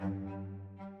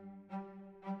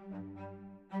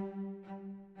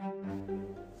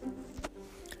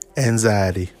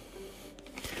Anxiety.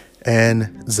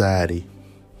 Anxiety.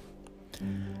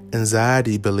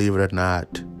 Anxiety, believe it or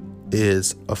not,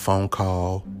 is a phone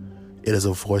call. It is a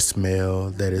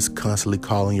voicemail that is constantly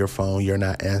calling your phone. You're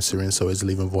not answering, so it's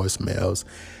leaving voicemails.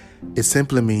 It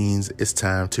simply means it's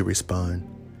time to respond.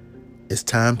 It's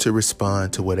time to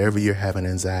respond to whatever you're having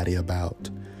anxiety about.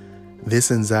 This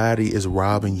anxiety is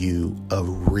robbing you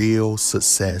of real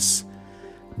success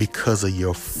because of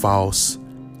your false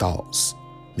thoughts,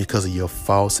 because of your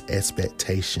false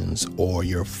expectations or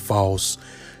your false,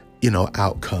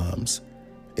 outcomes.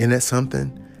 Isn't that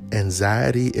something?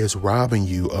 Anxiety is robbing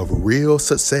you of real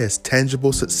success,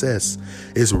 tangible success.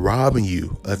 It's robbing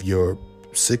you of your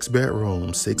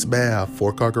 6-bedroom, 6-bath,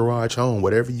 4-car garage home,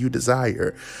 whatever you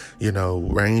desire,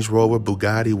 Range Rover,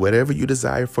 Bugatti, whatever you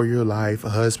desire for your life, a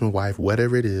husband, wife,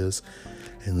 whatever it is.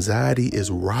 Anxiety is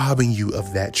robbing you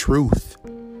of that truth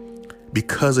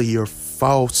because of your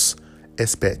false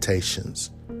expectations.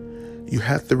 You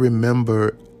have to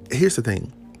remember, here's the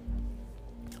thing.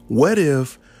 What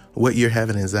if what you're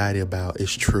having anxiety about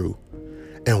is true?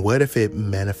 And what if it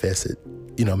manifests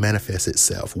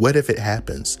itself? What if it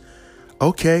happens?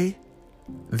 Okay,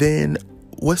 then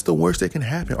what's the worst that can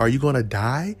happen? Are you going to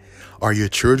die? Are your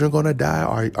children going to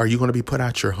die? Are you going to be put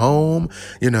out your home?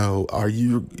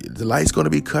 The lights going to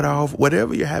be cut off?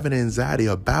 Whatever you're having anxiety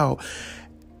about,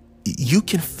 you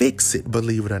can fix it,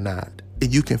 believe it or not.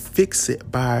 And you can fix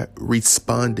it by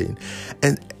responding.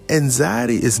 And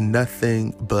anxiety is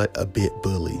nothing but a bit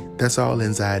bully. That's all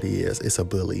anxiety is. It's a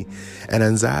bully. And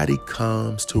anxiety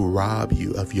comes to rob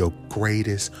you of your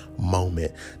greatest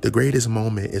moment. The greatest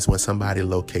moment is when somebody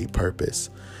locate purpose.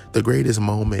 The greatest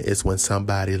moment is when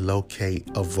somebody locate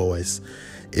a voice.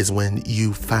 Is when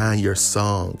you find your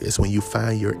song. It's when you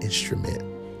find your instrument.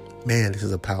 Man, this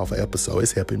is a powerful episode.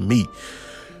 It's helping me.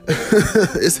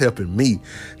 It's helping me.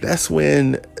 That's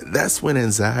when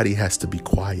anxiety has to be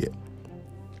quiet.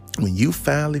 When you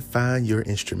finally find your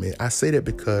instrument. I say that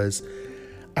because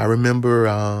I remember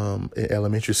in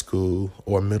elementary school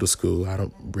or middle school, I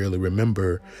don't really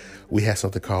remember, we had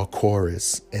something called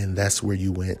chorus, and that's where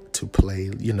you went to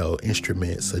play,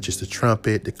 instruments such as the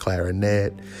trumpet, the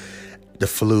clarinet, the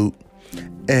flute.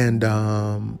 And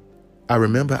I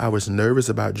remember I was nervous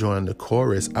about joining the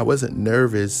chorus. I wasn't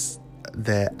nervous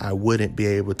that I wouldn't be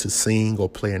able to sing or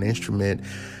play an instrument.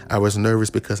 I was nervous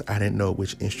because I didn't know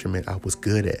which instrument I was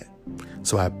good at.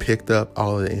 So I picked up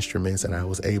all of the instruments and I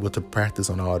was able to practice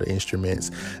on all the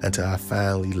instruments until I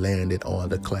finally landed on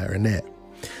the clarinet.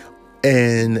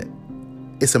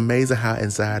 And it's amazing how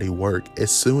anxiety works.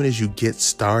 As soon as you get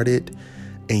started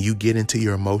and you get into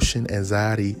your emotion,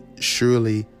 anxiety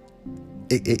surely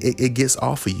it gets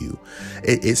off of you.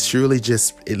 It surely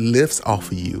it lifts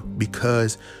off of you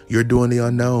because you're doing the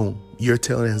unknown. You're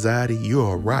telling anxiety, you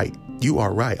are right. You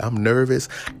are right. I'm nervous.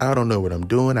 I don't know what I'm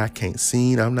doing. I can't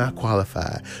sing. I'm not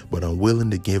qualified, but I'm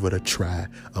willing to give it a try.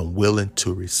 I'm willing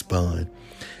to respond.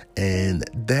 And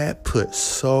that put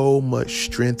so much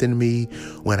strength in me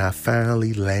when I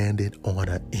finally landed on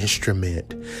an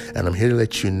instrument. And I'm here to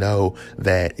let you know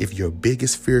that if your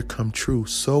biggest fear come true,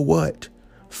 so what?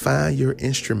 Find your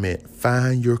instrument,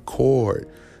 find your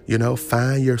chord,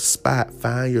 find your spot,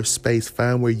 find your space,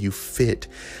 find where you fit.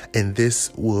 And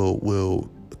this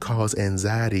will cause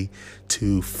anxiety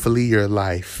to flee your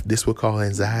life. This will cause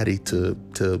anxiety to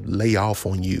lay off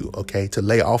on you, okay? To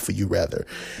lay off of you rather.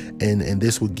 And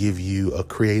this will give you a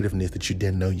creativeness that you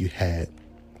didn't know you had.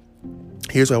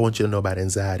 Here's what I want you to know about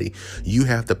anxiety. You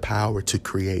have the power to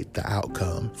create the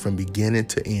outcome from beginning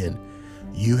to end.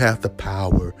 You have the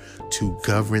power to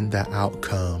govern the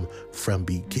outcome from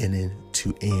beginning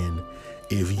to end.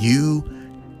 If you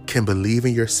can believe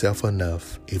in yourself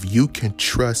enough, if you can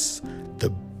trust the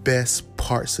best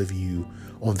parts of you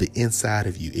on the inside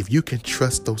of you, if you can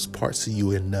trust those parts of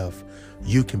you enough,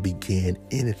 you can begin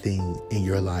anything in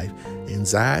your life.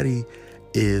 Anxiety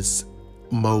is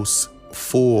most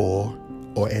full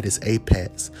or at its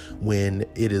apex when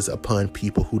it is upon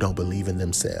people who don't believe in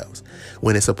themselves,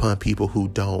 when it's upon people who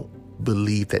don't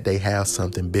believe that they have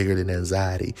something bigger than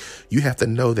anxiety. You have to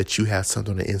know that you have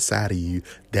something on the inside of you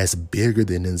that's bigger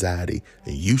than anxiety,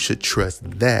 and you should trust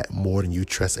that more than you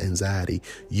trust anxiety.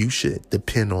 You should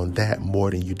depend on that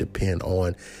more than you depend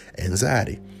on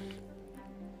anxiety.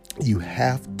 You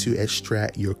have to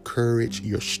extract your courage,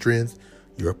 your strength,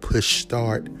 your push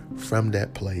start from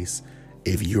that place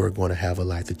if you are going to have a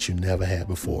life that you never had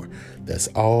before. That's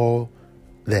all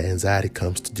that anxiety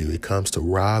comes to do. It comes to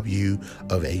rob you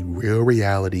of a real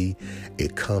reality.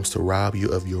 It comes to rob you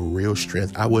of your real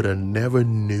strength. I would have never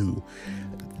knew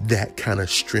that kind of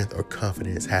strength or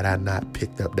confidence had I not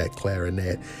picked up that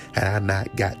clarinet, had I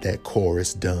not got that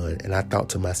chorus done. And I thought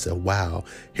to myself, wow,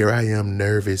 here I am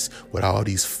nervous with all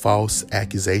these false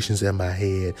accusations in my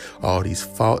head, all these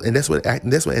false, and that's what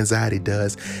anxiety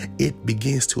does. It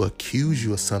begins to accuse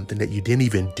you of something that you didn't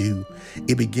even do.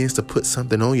 It begins to put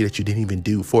something on you that you didn't even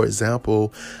do. For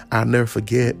example, I'll never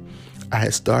forget, I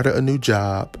had started a new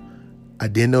job. I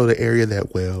didn't know the area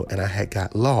that well, and I had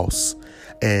got lost.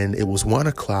 And it was 1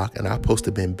 o'clock, and I was supposed to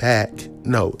have been back.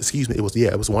 No, excuse me. It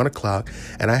was 1 o'clock,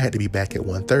 and I had to be back at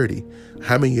 1:30.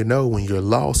 How many of you know when you're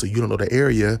lost or you don't know the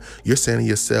area, you're saying to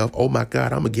yourself, oh my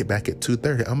God, I'm going to get back at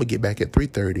 2:30. I'm going to get back at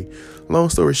 3:30. Long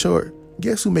story short,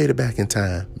 guess who made it back in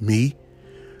time? Me.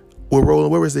 Well,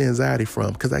 Roland, where was the anxiety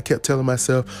from? Because I kept telling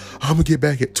myself, I'm going to get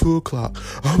back at 2 o'clock.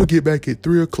 I'm going to get back at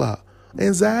 3 o'clock.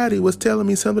 Anxiety was telling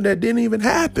me something that didn't even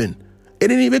happen. It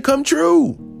didn't even come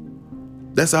true.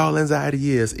 That's all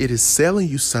anxiety is. It is selling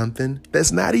you something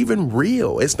that's not even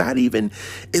real. It's not even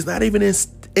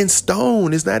in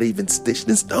stone. It's not even stitched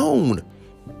in stone.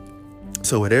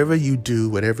 So whatever you do,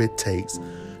 whatever it takes,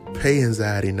 pay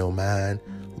anxiety no mind.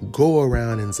 Go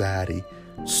around anxiety.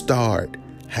 Start.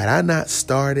 Had I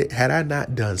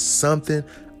not done something,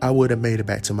 I would have made it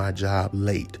back to my job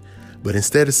late. But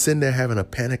instead of sitting there having a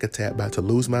panic attack, about to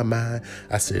lose my mind,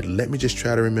 I said, let me just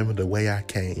try to remember the way I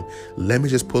came. Let me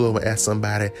just pull over and ask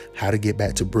somebody how to get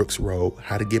back to Brooks Road,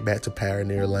 how to get back to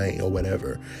Pioneer Lane or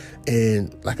whatever.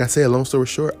 And like I said, long story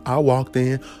short, I walked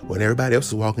in when everybody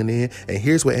else was walking in. And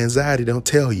here's what anxiety don't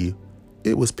tell you.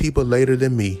 It was people later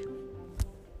than me.